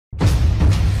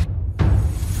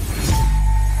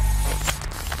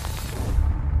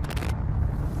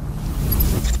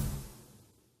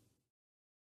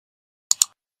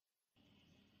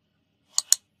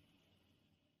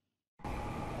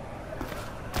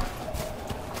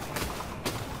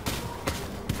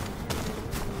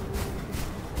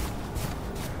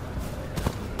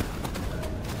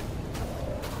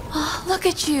Look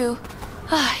at you.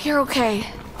 You're okay.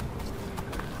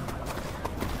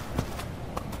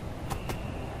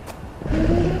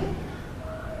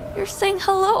 You're saying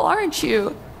hello, aren't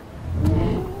you?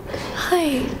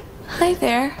 Hi. Hi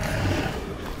there.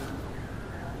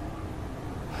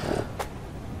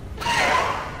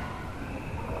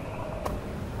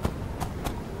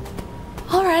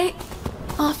 All right.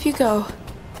 Off you go.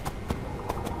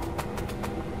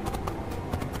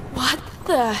 What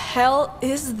the hell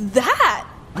is that?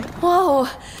 Whoa,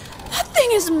 that thing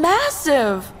is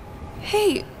massive!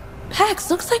 Hey, Pax,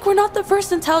 looks like we're not the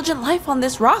first intelligent life on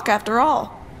this rock after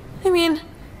all. I mean,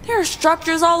 there are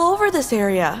structures all over this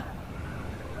area.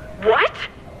 What?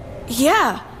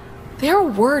 Yeah, there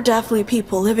were definitely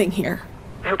people living here.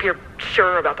 I hope you're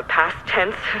sure about the past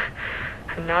tense.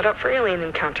 I'm not up for alien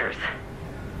encounters.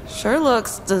 Sure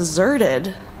looks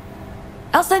deserted.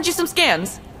 I'll send you some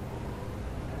scans.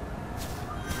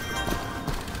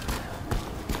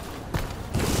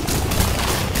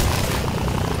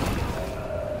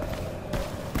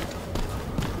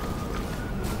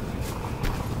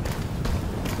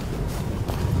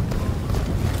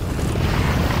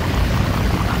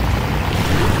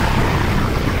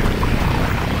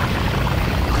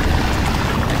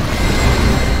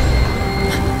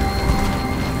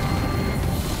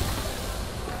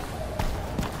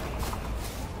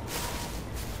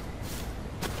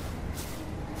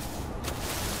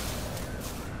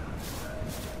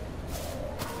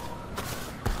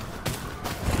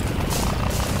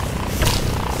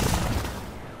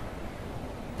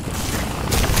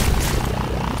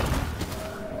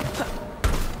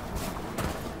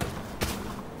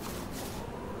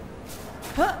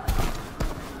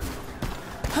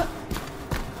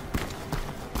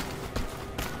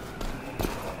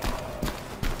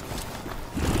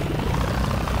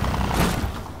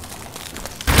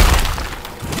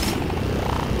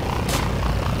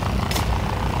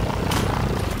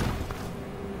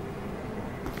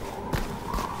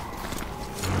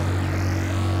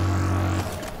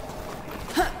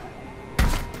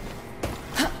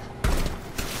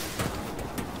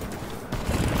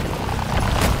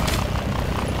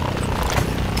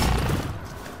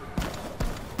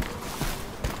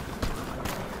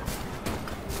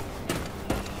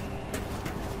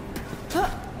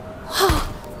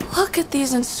 Look at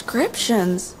these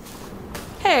inscriptions.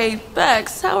 Hey,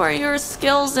 Bex, how are your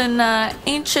skills in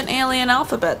ancient alien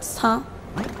alphabets, huh?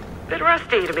 Bit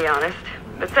rusty, to be honest.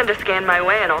 But send a scan my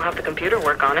way and I'll have the computer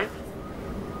work on it.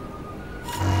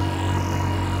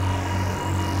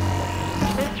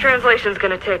 This translation's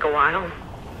gonna take a while.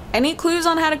 Any clues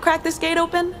on how to crack this gate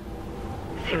open?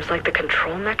 Seems like the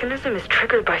control mechanism is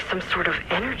triggered by some sort of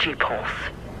energy pulse.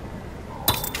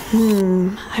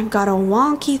 I've got a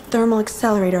wonky thermal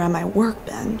accelerator on my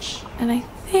workbench, and I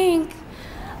think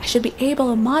I should be able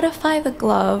to modify the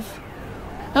glove.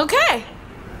 Okay,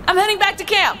 I'm heading back to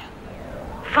camp.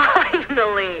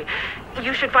 Finally!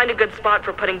 You should find a good spot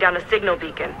for putting down a signal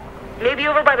beacon. Maybe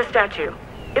over by the statue.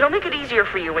 It'll make it easier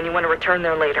for you when you want to return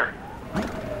there later.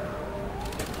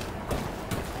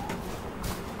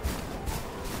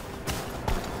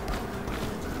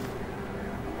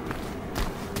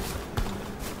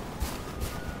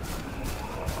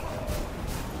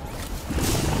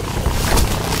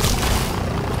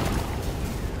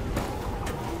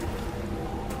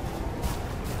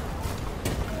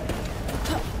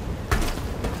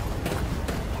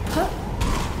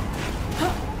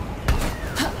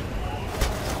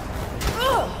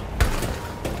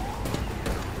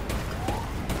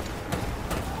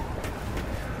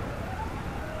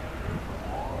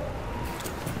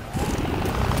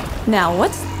 Now,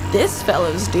 what's this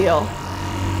fellow's deal?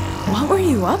 What were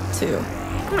you up to?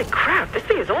 Holy crap, this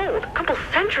thing is old. A couple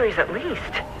centuries at least.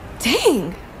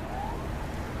 Dang!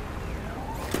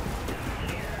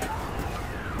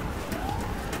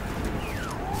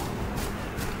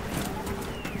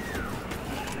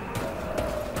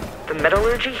 The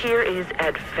metallurgy here is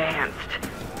advanced.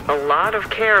 A lot of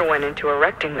care went into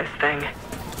erecting this thing.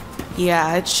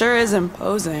 Yeah, it sure is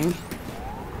imposing.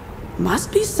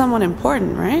 Must be someone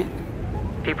important, right?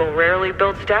 People rarely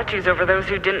build statues over those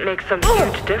who didn't make some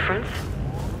huge difference.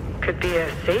 Could be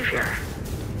a savior.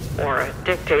 Or a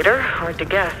dictator, hard to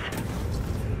guess.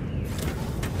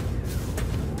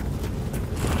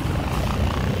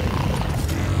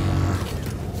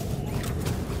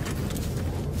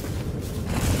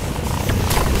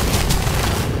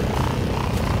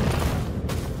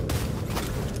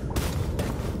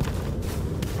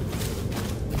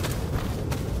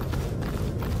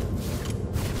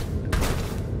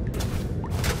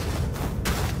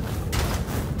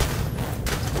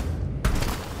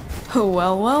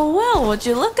 Well, well, well, would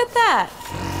you look at that?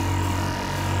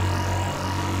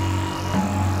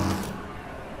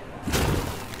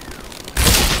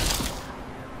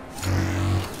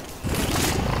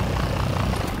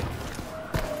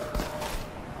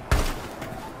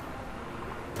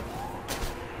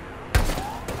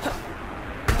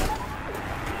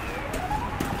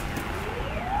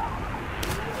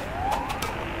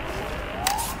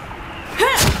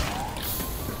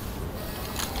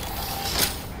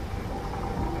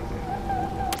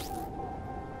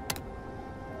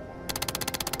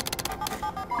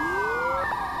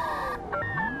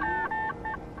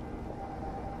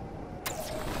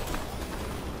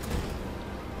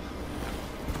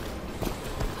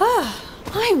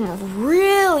 I'm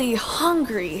really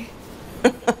hungry.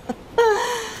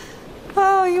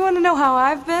 Oh, you want to know how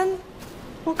I've been?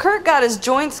 Well, Kurt got his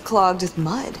joints clogged with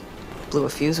mud. Blew a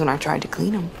fuse when I tried to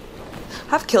clean them.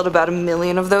 I've killed about 1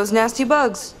 million of those nasty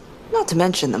bugs. Not to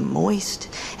mention the moist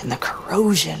and the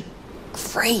corrosion.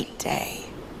 Great day.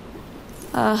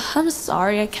 I'm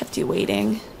sorry I kept you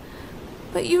waiting.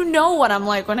 But you know what I'm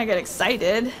like when I get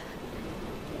excited.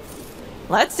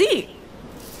 Let's eat.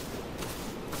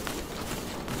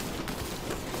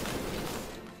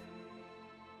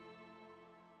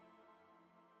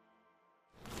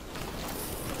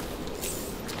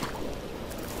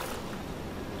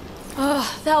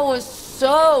 That was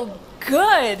so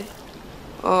good!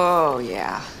 Oh,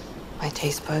 yeah. My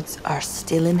taste buds are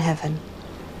still in heaven.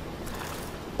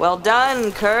 Well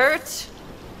done, Kurt.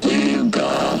 You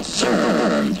got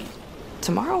served.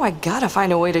 Tomorrow I gotta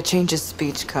find a way to change his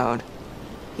speech code.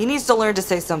 He needs to learn to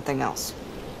say something else.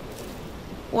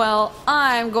 Well,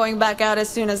 I'm going back out as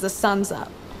soon as the sun's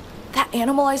up. That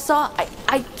animal I saw,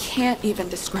 I can't even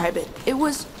describe it. It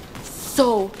was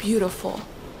so beautiful.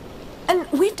 And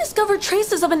we've discovered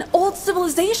traces of an old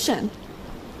civilization.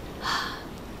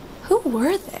 Who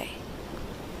were they?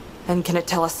 And can it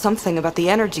tell us something about the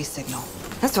energy signal?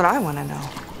 That's what I want to know.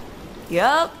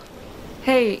 Yup.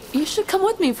 Hey, you should come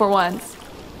with me for once.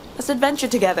 Let's adventure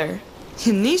together.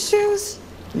 In these shoes?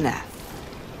 Nah.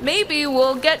 Maybe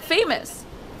we'll get famous.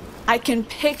 I can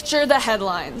picture the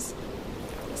headlines.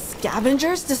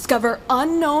 Scavengers discover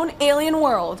unknown alien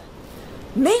world.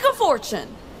 Make a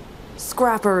fortune.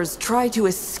 Scrappers try to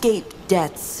escape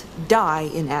deaths, die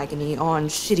in agony on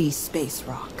shitty space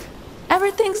rock.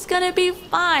 Everything's gonna be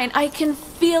fine. I can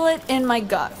feel it in my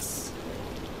guts.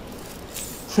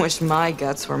 Wish my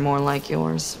guts were more like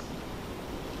yours.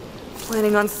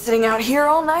 Planning on sitting out here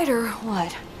all night or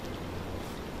what?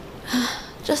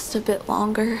 Just a bit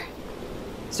longer.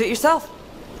 Suit yourself.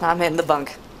 I'm hitting the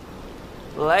bunk.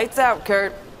 Lights out,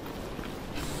 Kurt.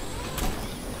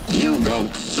 You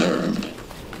got served.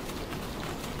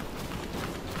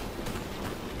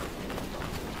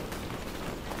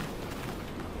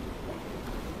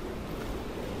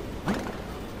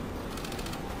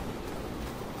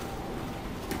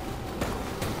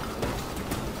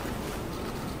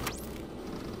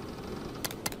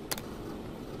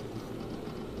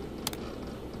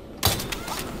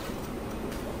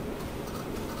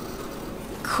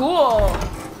 Cool.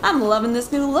 I'm loving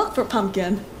this new look for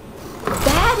Pumpkin.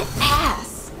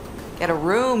 Badass. Get a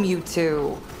room, you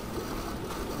two.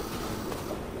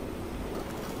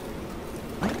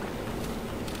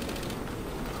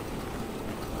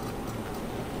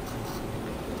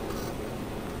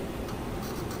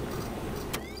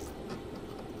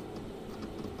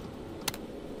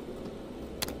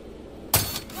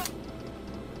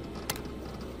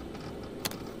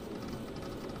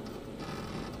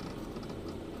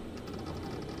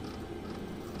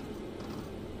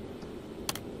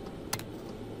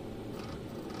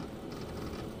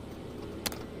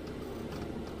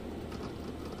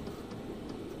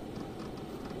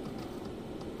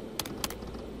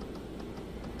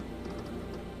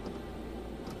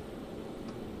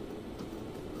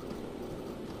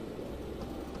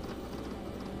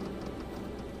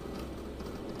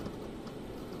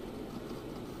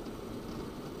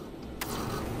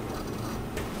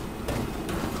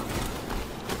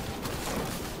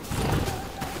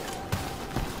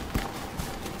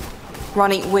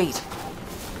 Rani, wait.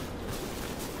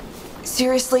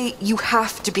 Seriously, you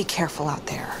have to be careful out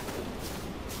there.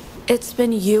 It's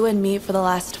been you and me for the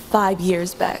last 5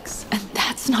 years, Bex, and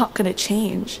that's not gonna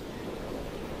change.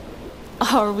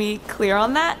 Are we clear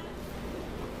on that?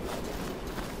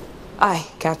 Aye,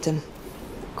 Captain.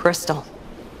 Crystal.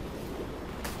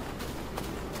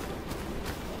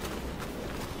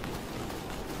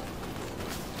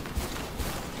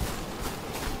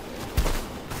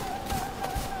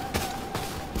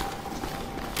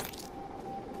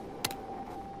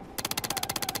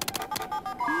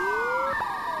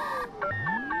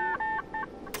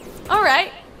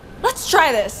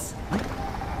 try this.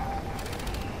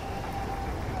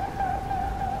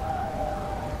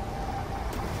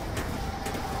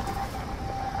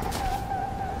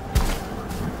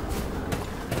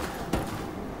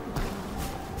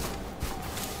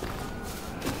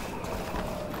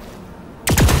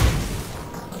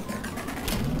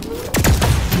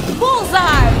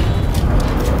 Bullseye!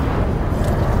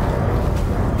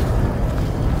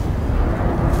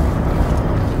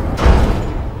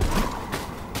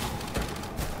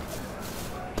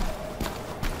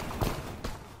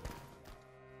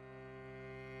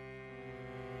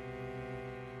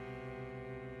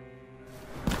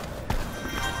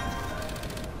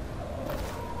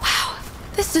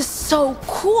 This is so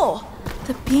cool!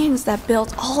 The beings that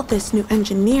built all this new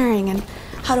engineering and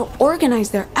how to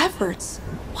organize their efforts.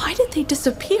 Why did they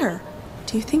disappear?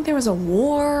 Do you think there was a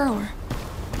war, or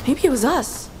maybe it was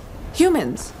us?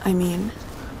 Humans, I mean.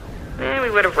 We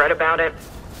would have read about it.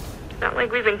 Not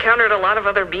like we've encountered a lot of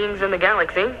other beings in the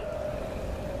galaxy.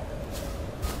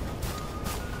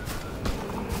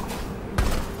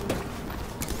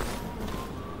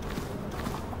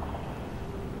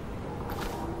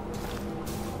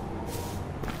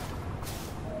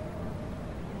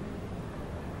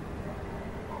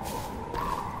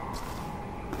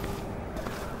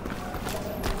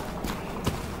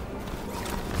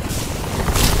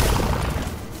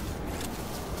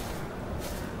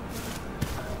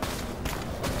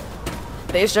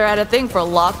 They sure had a thing for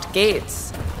locked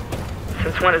gates.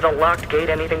 Since when is a locked gate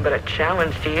anything but a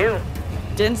challenge to you?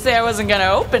 Didn't say I wasn't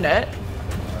gonna open it.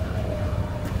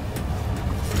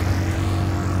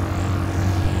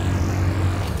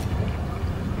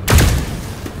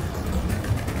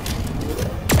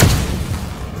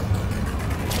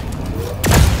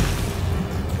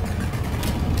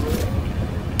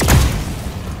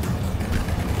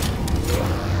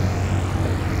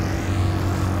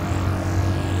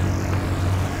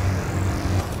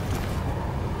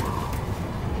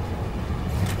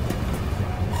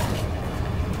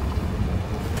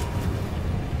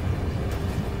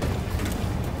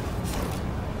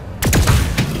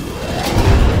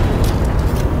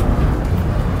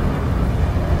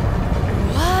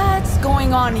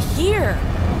 On here?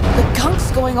 The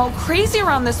gunk's going all crazy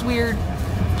around this weird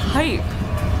pipe.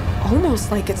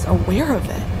 Almost like it's aware of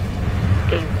it.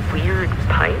 A weird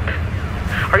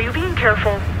pipe? Are you being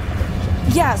careful?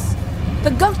 Yes.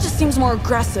 The gunk just seems more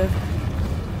aggressive.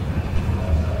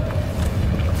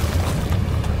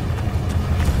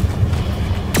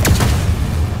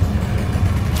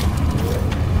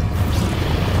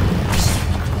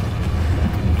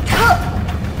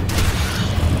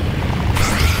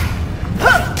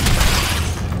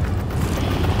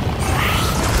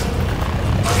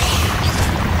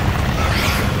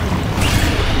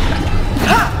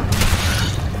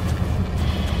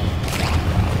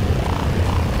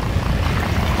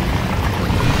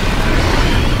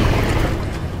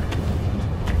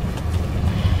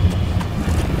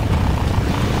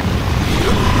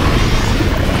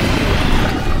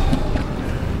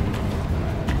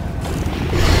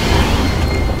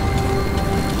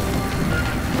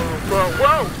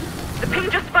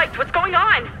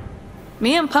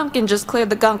 Me and Pumpkin just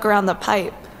cleared the gunk around the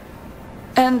pipe.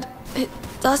 And it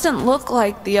doesn't look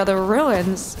like the other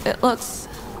ruins. It looks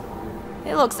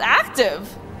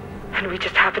active. And we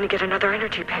just happened to get another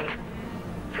energy ping.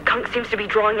 The gunk seems to be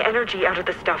drawing energy out of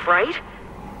the stuff, right?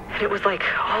 And it was like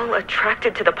all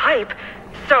attracted to the pipe,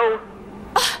 so...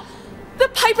 The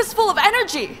pipe is full of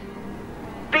energy!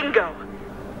 Bingo!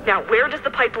 Now where does the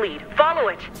pipe lead? Follow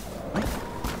it!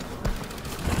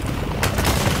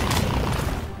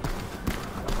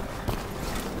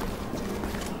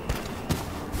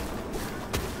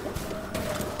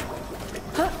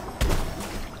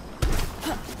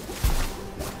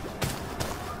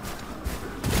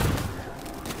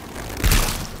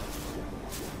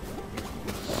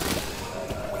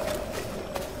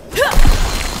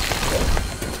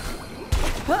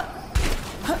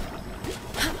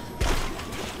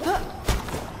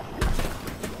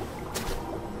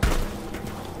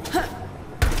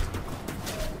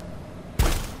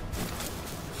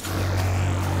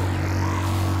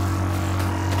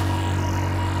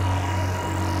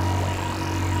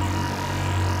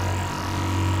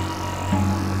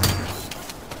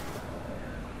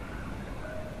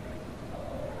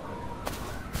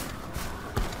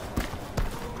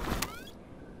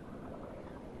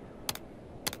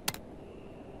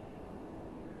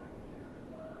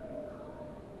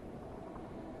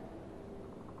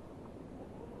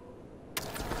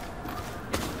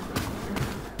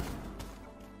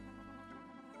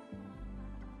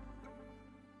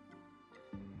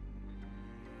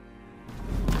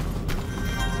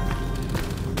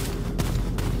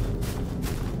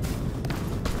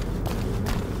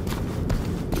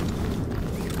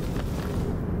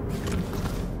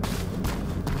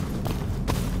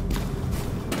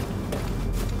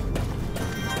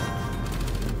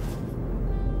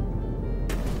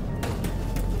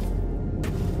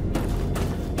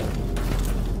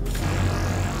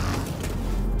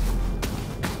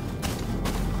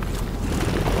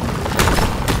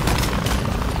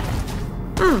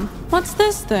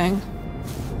 this thing?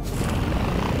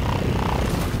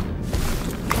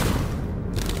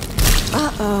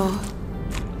 Uh-oh.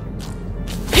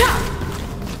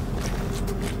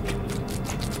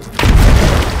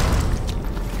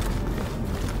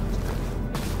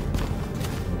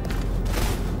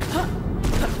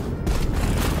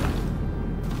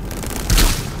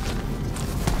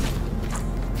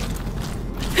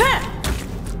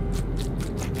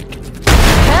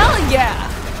 Hell yeah!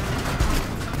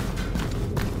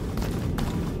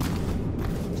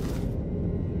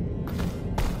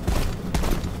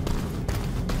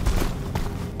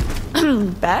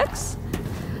 Bex?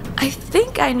 I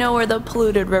think I know where the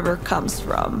polluted river comes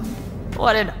from.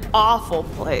 What an awful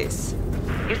place.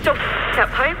 You still that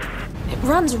pipe? It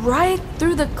runs right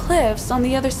through the cliffs on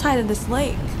the other side of this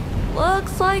lake.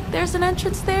 Looks like there's an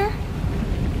entrance there.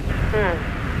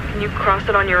 Can you cross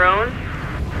it on your own?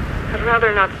 I'd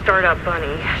rather not start up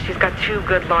Bunny. She's got 2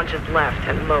 good launches left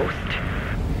at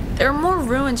most. There are more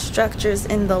ruined structures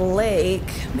in the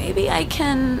lake. Maybe I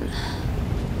can...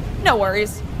 No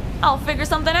worries. I'll figure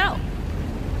something out.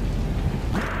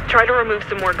 Try to remove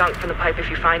some more gunk from the pipe if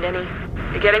you find any.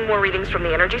 Getting more readings from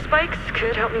the energy spikes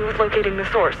could help me with locating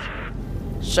the source.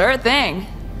 Sure thing.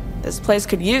 This place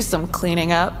could use some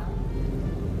cleaning up.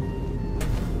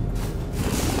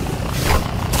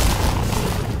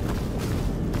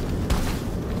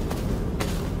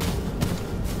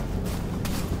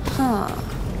 Huh.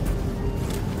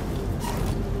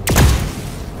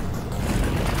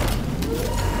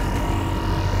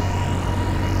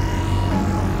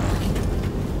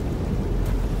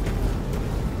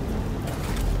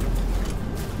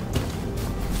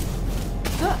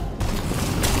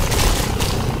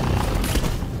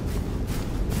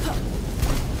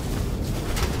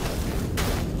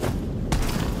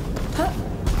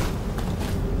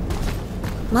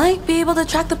 Might be able to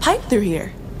track the pipe through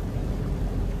here.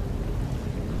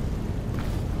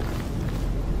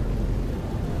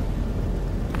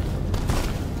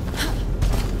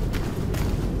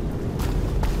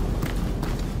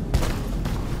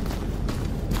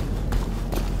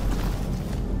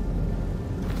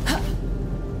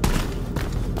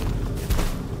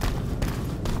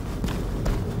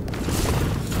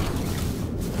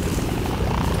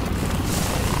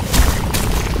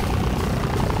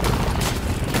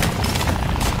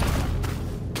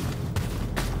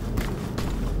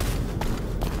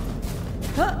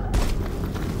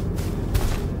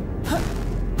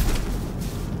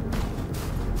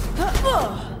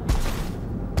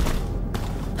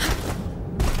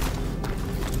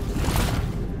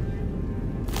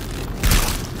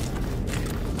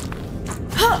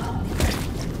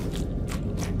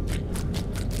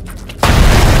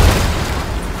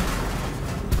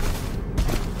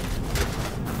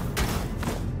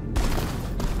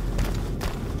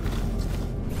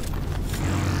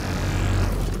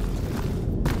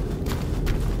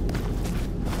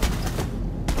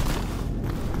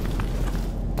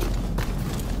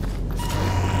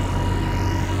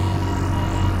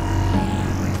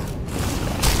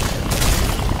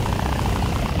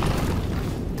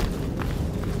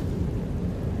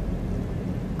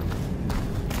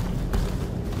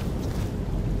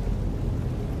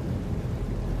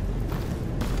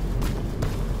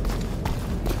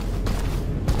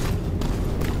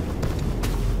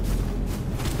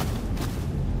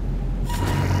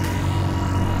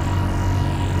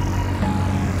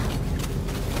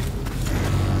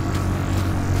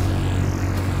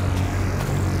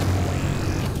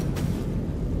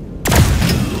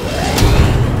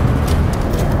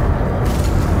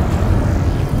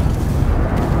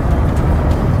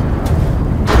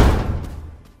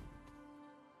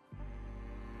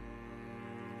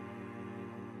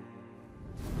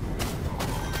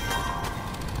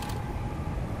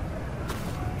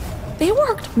 They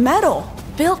worked metal,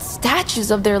 built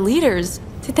statues of their leaders.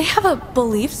 Did they have a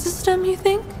belief system, you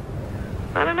think?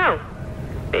 I don't know.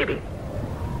 Maybe.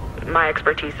 My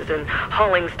expertise is in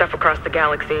hauling stuff across the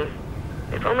galaxy.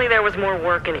 If only there was more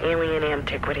work in alien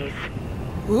antiquities.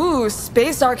 Ooh,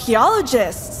 space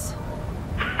archaeologists!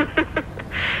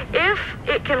 If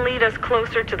it can lead us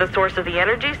closer to the source of the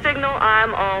energy signal,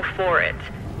 I'm all for it.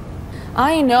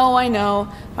 I know.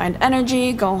 Find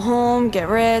energy, go home, get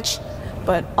rich.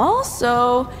 But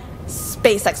also,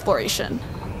 space exploration.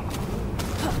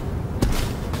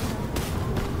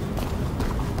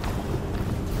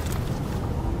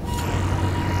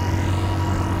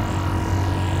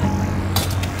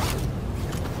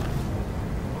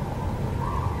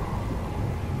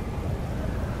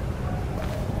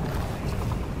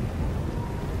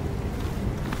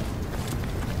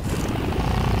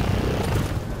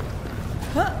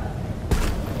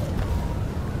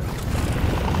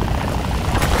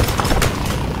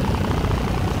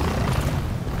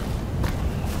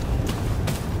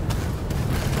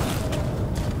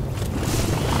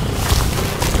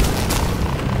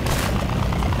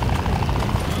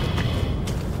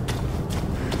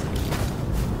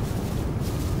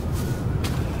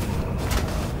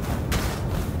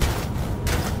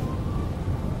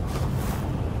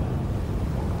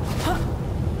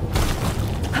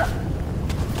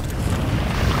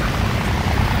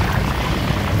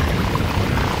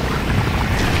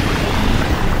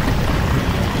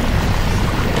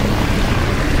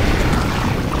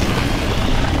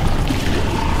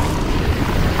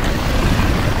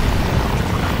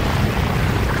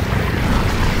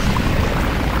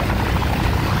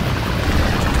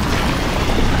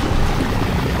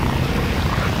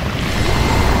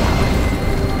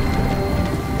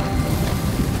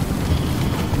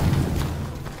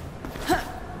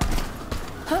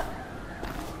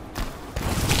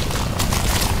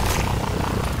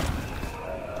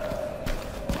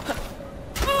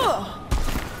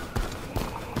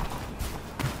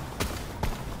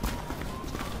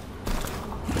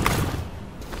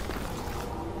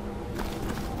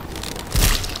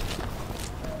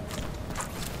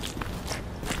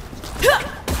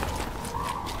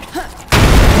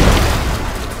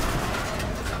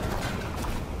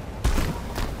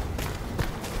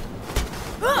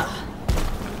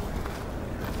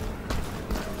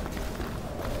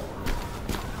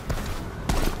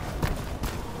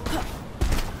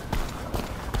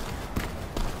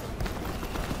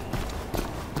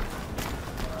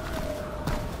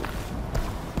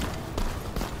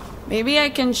 Maybe I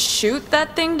can shoot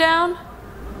that thing down?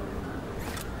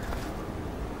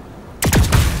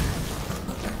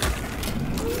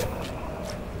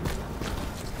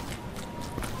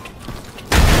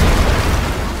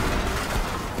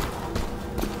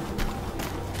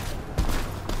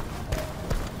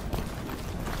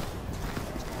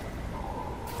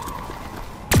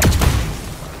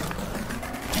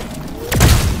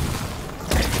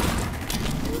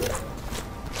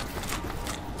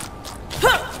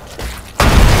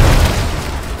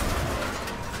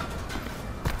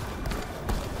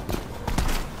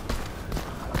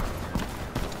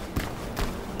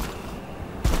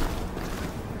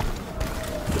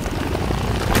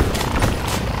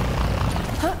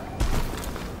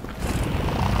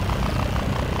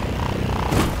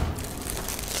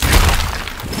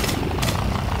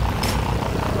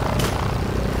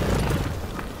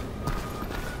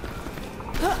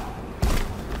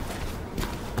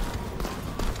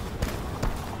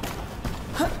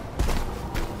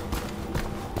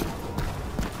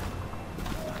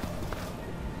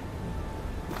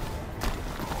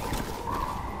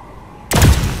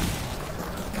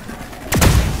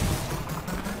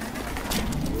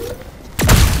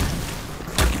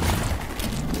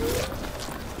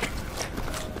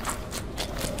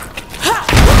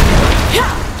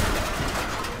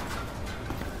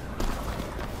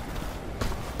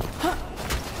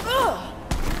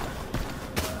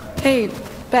 Hey,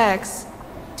 Bex,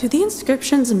 do the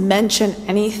inscriptions mention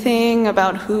anything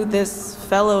about who this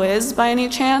fellow is by any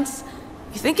chance?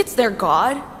 You think it's their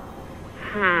god?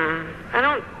 I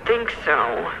don't think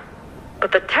so.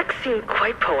 But the text seemed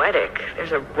quite poetic.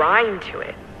 There's a rhyme to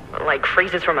it, like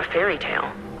phrases from a fairy tale.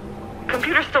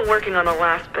 Computer's still working on the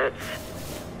last bits.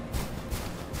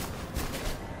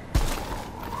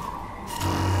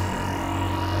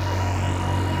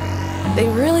 They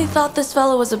really thought this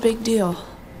fellow was a big deal.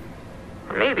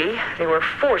 Or maybe they were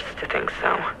forced to think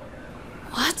so.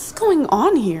 What's going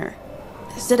on here?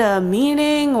 Is it a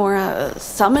meeting or a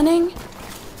summoning?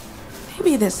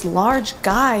 Maybe this large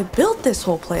guy built this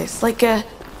whole place, like a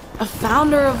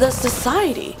founder of the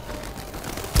society.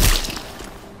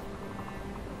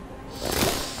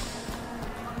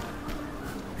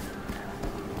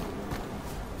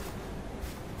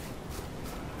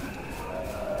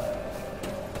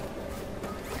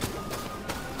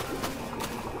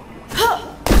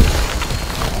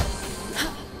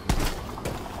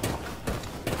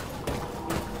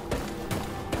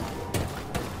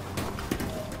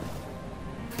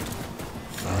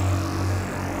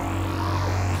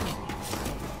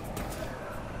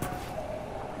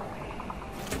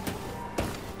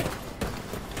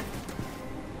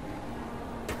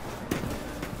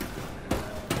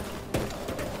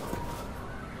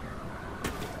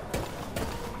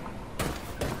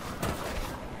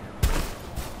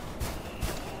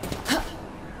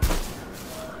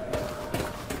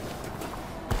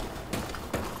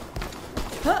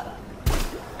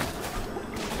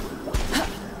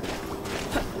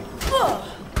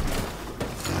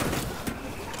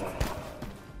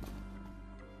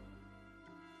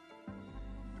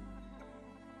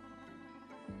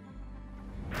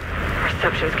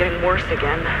 Reception's getting worse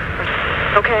again.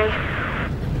 Okay.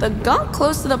 The gunk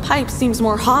close to the pipe seems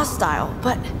more hostile,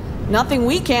 but nothing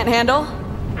we can't handle.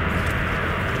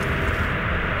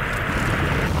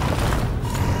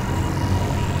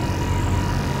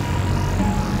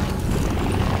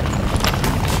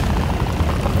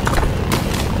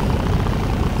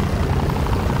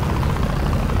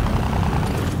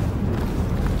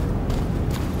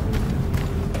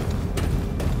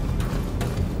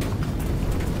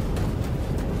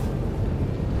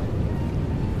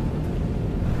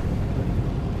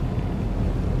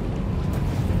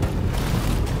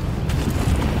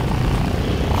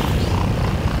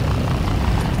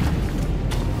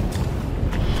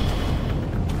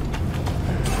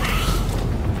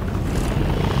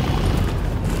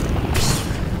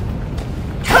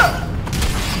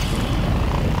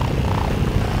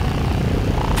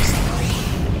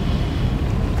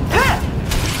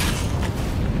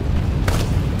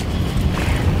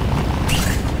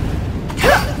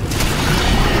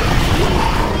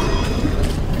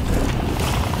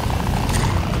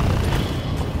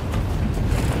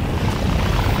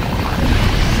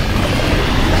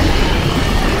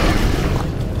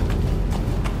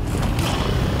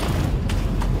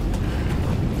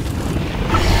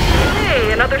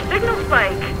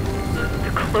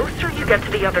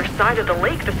 side of the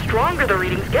lake, the stronger the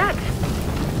readings get.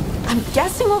 I'm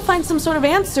guessing we'll find some sort of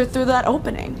answer through that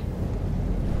opening.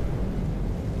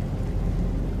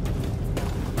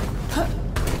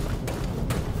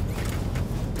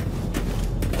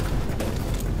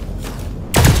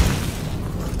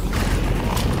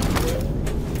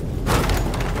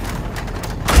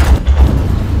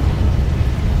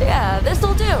 Yeah,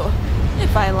 this'll do.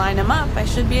 If I line them up, I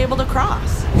should be able to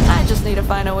cross. I just need to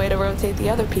find a way to rotate the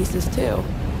other pieces too.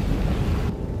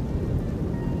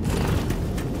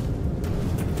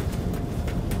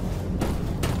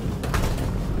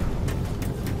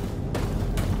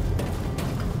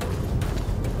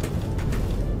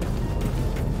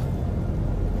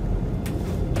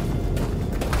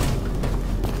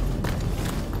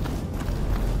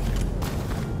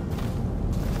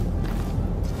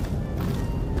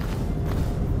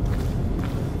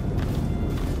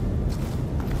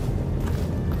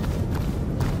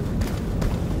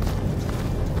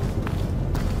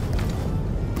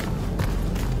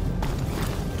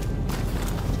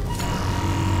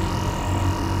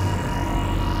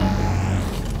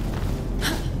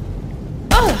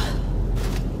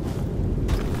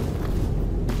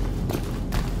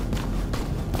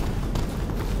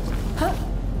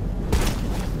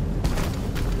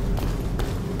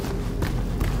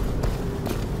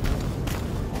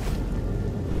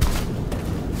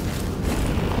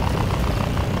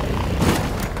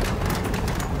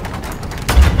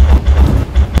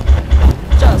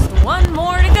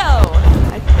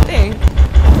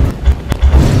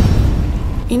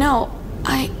 You know,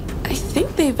 I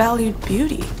think they valued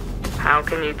beauty. How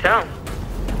can you tell?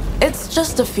 It's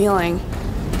just a feeling.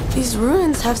 These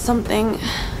ruins have something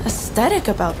aesthetic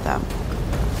about them.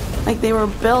 Like they were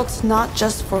built not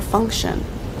just for function.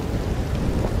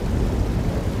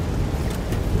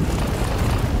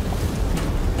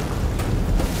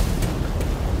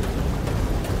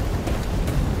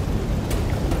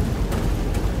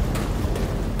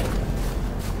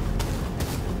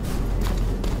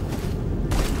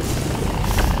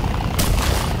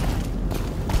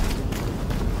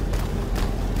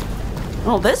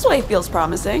 Well, this way feels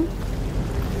promising.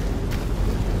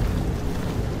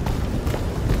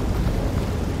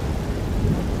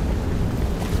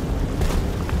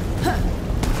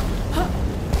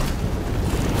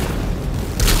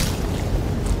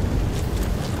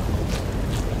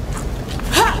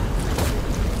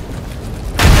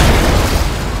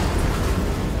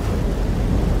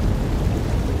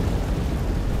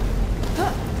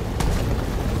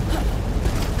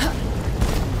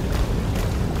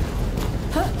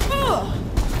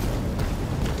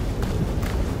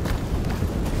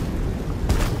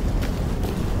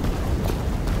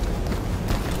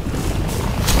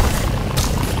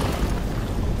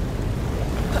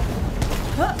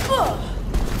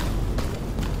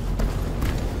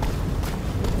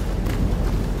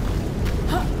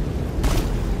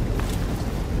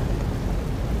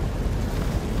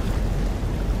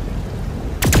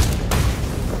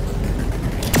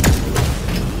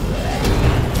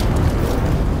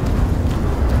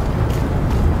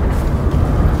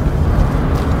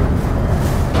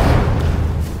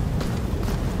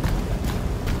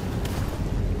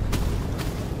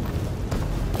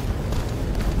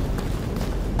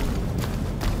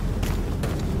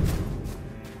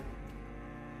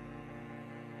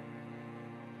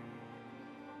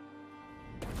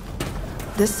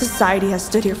 This society has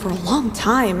stood here for a long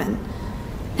time, and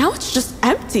now it's just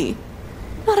empty.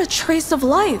 Not a trace of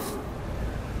life.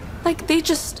 Like they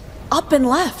just up and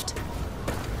left.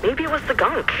 Maybe it was the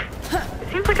gunk.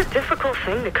 It seems like a difficult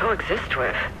thing to coexist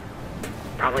with.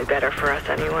 Probably better for us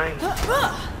anyway.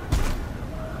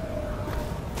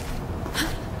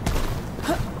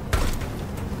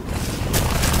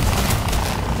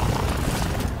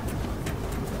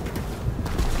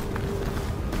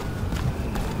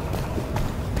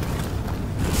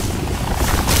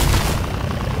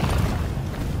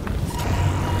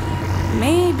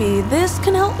 Maybe this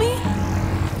can help me?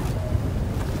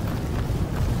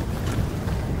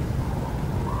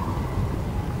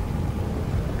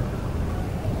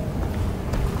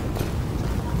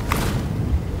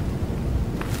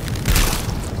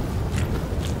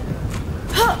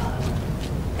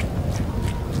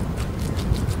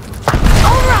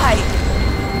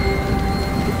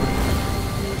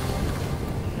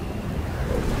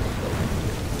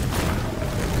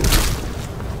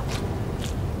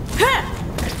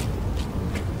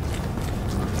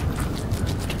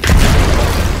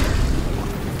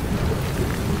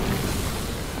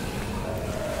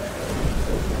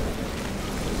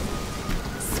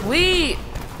 Sweet!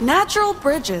 Natural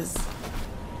bridges.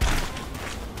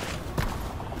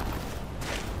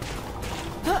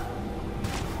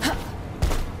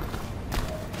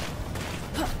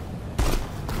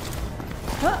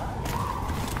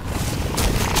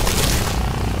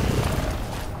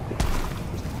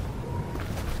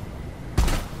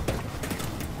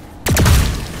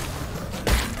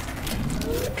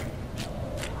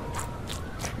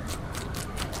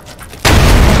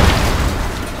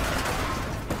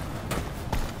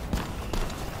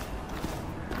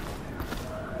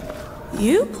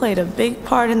 You played a big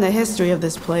part in the history of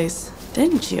this place,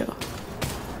 didn't you?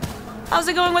 How's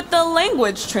it going with the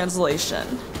language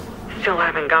translation? Still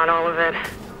haven't got all of it.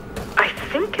 I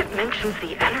think it mentions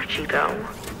the energy, though.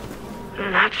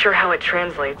 I'm not sure how it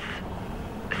translates.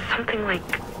 Something like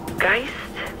Geist?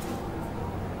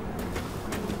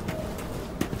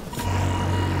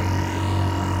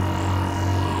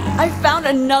 I found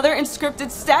another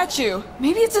inscripted statue.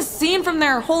 Maybe it's a scene from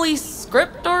their holy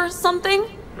script or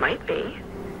something? Might be.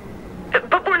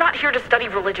 But we're not here to study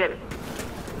religion.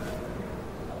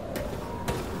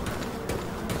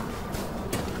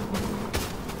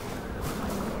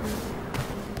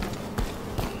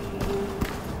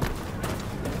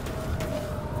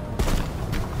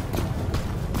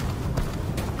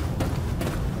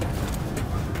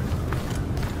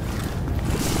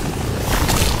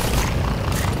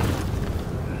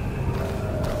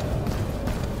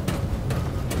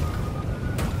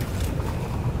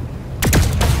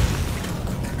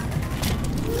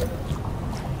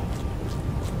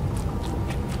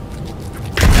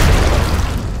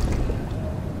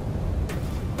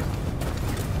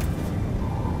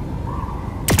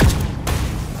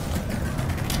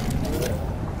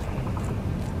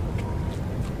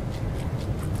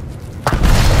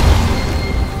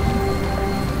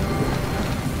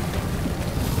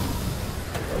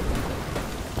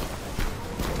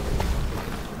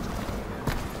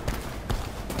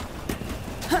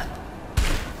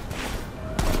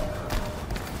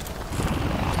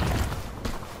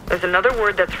 There's another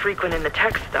word that's frequent in the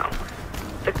text, though.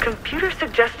 The computer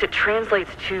suggests it translates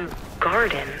to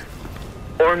garden.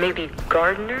 Or maybe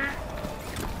gardener?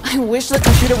 I wish the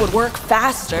computer would work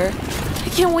faster. I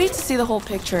can't wait to see the whole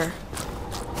picture.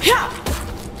 Yeah!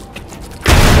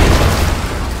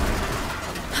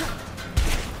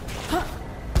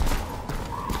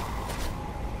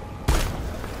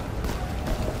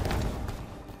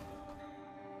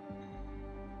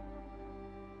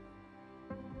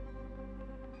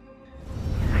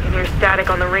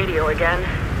 Static on the radio again.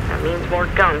 That means more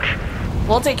gunk.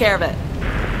 We'll take care of it.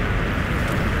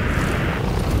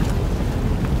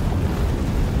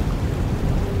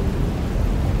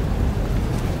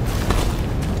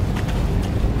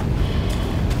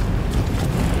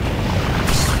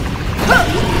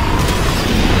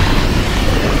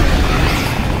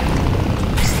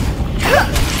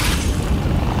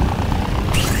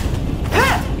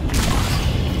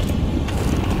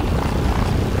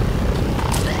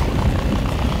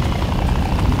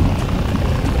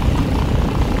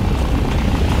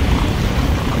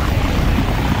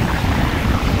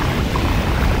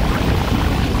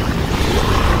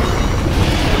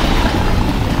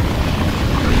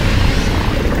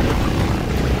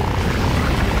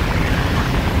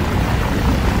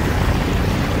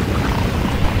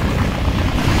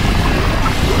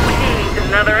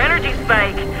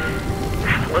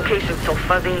 Location's so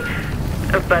fuzzy,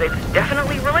 but it's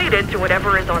definitely related to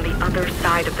whatever is on the other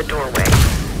side of the doorway.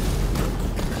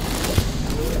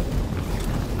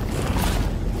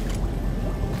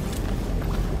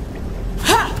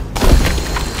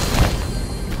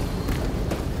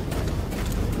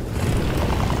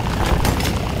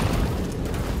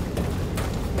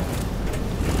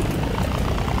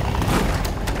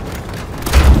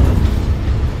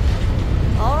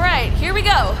 All right, here we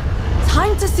go.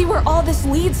 Time to see where all this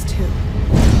leads to.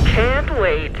 Can't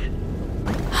wait.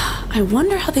 I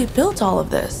wonder how they built all of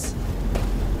this.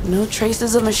 No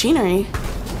traces of machinery.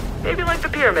 Maybe like the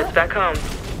pyramids back home.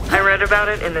 I read about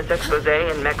it in this expose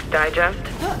in Mech's Digest.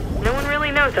 No one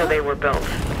really knows how they were built.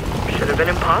 Should have been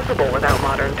impossible without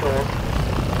modern tools.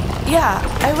 Yeah,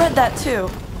 I read that too.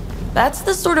 That's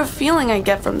the sort of feeling I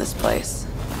get from this place.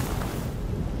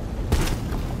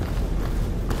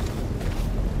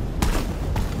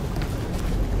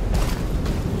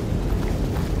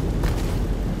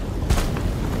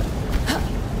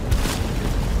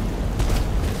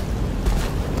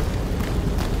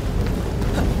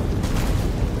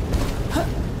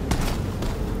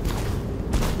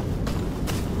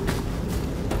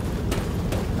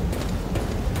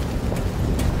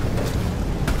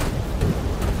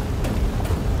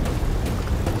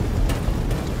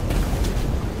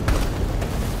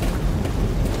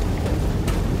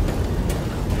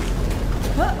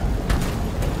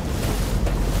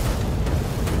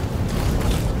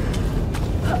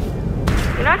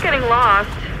 not getting lost,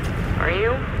 are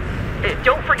you?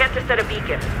 Don't forget to set a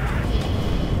beacon.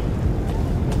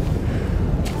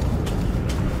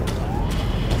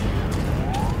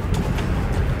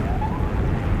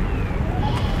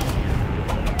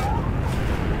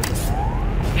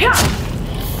 Yeah!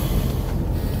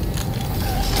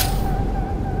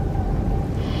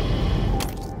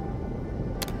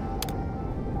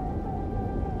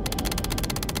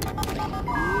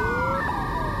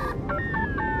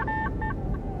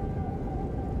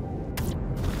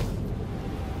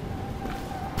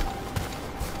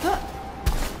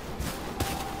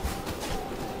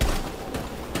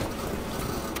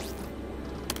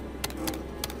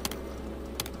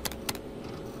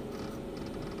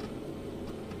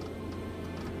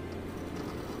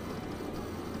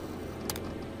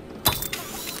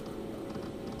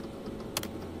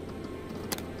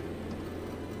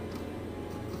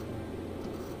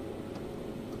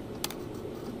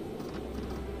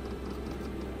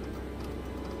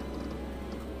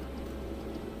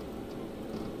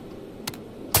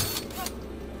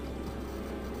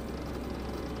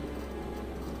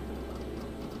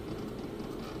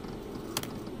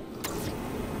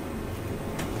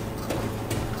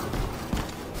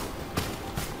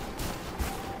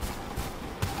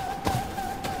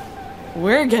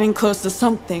 We're getting close to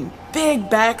something big,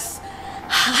 Bex.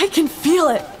 I can feel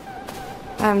it.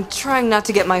 I'm trying not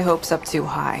to get my hopes up too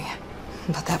high,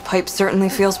 but that pipe certainly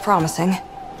feels promising.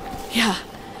 Yeah,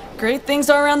 great things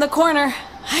are around the corner.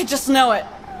 I just know it.